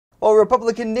Well,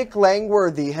 Republican Nick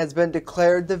Langworthy has been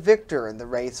declared the victor in the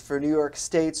race for New York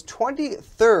State's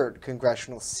 23rd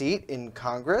congressional seat in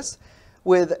Congress,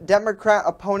 with Democrat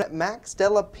opponent Max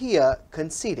Delapia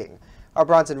conceding. Our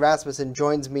Bronson Rasmussen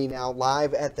joins me now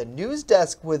live at the news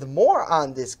desk with more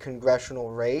on this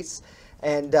congressional race.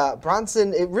 And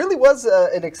Bronson, it really was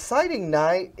an exciting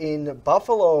night in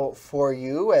Buffalo for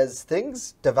you as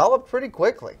things developed pretty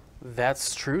quickly.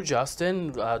 That's true,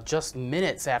 Justin. Just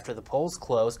minutes after the polls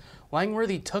closed,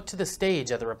 Langworthy took to the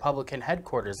stage at the Republican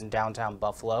headquarters in downtown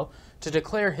Buffalo to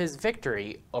declare his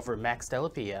victory over Max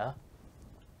Delapia.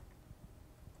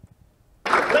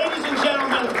 Ladies and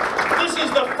gentlemen, this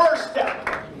is the first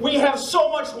step. We have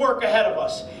so much work ahead of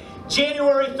us.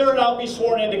 January 3rd, I'll be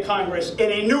sworn into Congress, and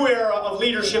a new era of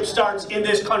leadership starts in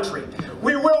this country.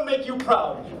 We will make you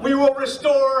proud. We will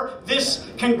restore this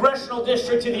congressional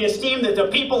district to the esteem that the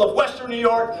people of Western New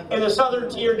York and the Southern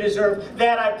Tier deserve.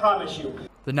 That I promise you.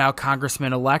 The now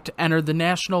Congressman-elect entered the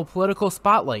national political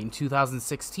spotlight in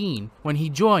 2016 when he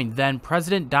joined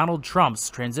then-President Donald Trump's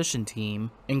transition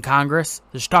team. In Congress,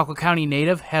 the Chautauqua County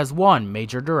native has one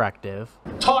major directive.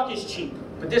 Talk is cheap,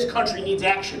 but this country needs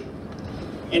action.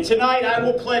 And tonight I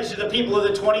will pledge to the people of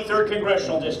the 23rd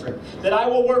Congressional District that I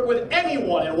will work with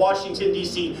anyone in Washington,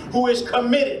 D.C. who is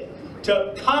committed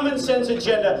to a common sense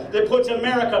agenda that puts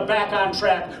America back on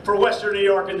track for Western New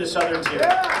York and the Southern Tier.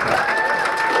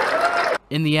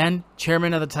 In the end,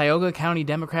 chairman of the Tioga County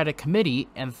Democratic Committee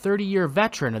and 30-year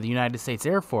veteran of the United States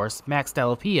Air Force, Max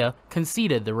Delapia,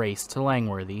 conceded the race to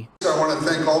Langworthy. I want to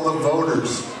thank all the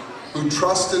voters who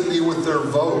trusted me with their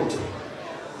vote.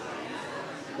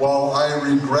 While I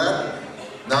regret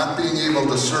not being able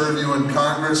to serve you in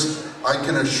Congress, I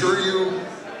can assure you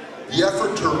the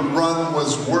effort to run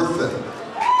was worth it.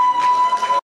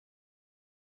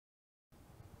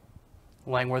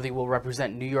 Langworthy will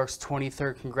represent New York's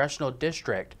 23rd Congressional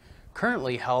District,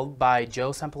 currently held by Joe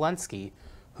Sempolenski,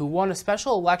 who won a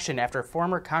special election after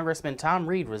former Congressman Tom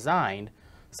Reed resigned.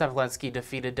 Sempolenski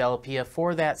defeated Delapia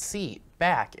for that seat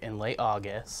back in late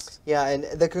August. Yeah, and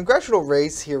the congressional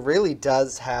race here really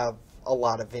does have a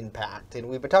lot of impact. And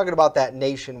we've been talking about that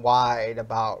nationwide,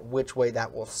 about which way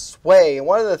that will sway. And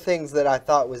one of the things that I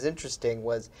thought was interesting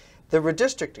was the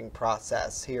redistricting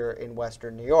process here in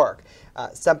Western New York.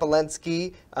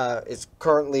 Sempolenski is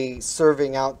currently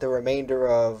serving out the remainder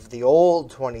of the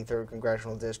old 23rd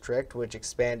Congressional District, which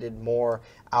expanded more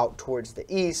out towards the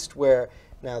east, where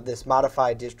now this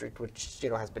modified district, which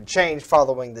has been changed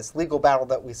following this legal battle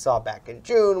that we saw back in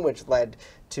June, which led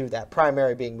to that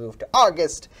primary being moved to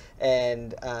August,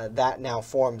 and that now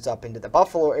forms up into the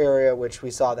Buffalo area, which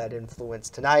we saw that influence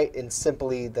tonight in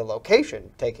simply the location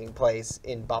taking place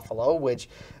in Buffalo, which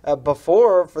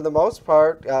before, for the most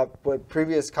part, with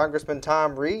previous Congressman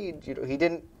Tom Reed, he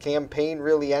didn't campaign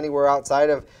really anywhere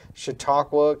outside of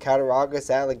Chautauqua,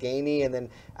 Cattaraugus, Allegheny, and then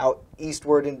out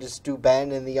eastward into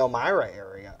Steuben and the Elmira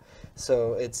area.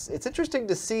 So it's interesting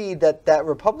to see that that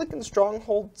Republican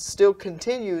stronghold still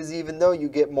continues, even though you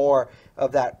get more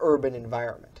of that urban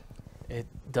environment. It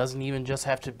doesn't even just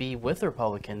have to be with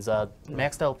Republicans.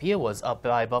 Max Delapia was up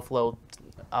by Buffalo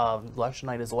election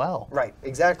night as well. Right,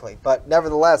 exactly. But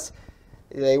nevertheless,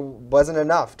 it wasn't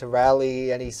enough to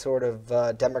rally any sort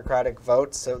of Democratic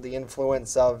votes. So the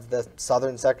influence of the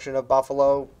southern section of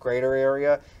Buffalo, greater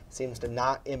area, seems to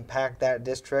not impact that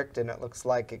district, and it looks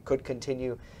like it could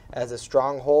continue as a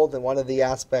stronghold. And one of the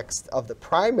aspects of the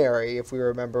primary, if we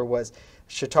remember, was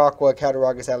Chautauqua,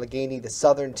 Cattaraugus, Allegheny, the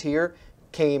southern tier,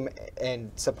 came and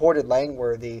supported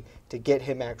Langworthy to get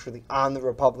him actually on the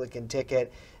Republican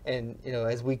ticket. And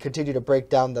as we continue to break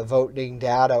down the voting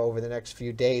data over the next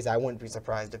few days, I wouldn't be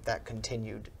surprised if that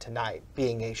continued tonight,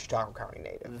 being a Chautauqua County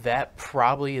native. That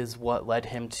probably is what led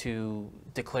him to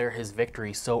declare his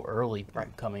victory so early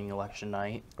coming election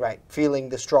night. Right, feeling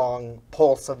the strong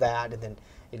pulse of that, and then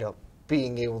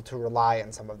being able to rely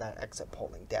on some of that exit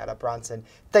polling data. Bronson,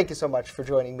 thank you so much for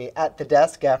joining me at the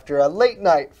desk after a late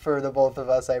night for the both of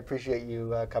us. I appreciate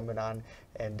you coming on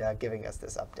and giving us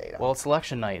this update. Well, it's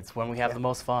election night. It's when we have the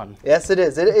most fun. Yes, it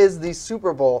is. It is the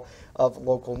Super Bowl of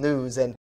local news. And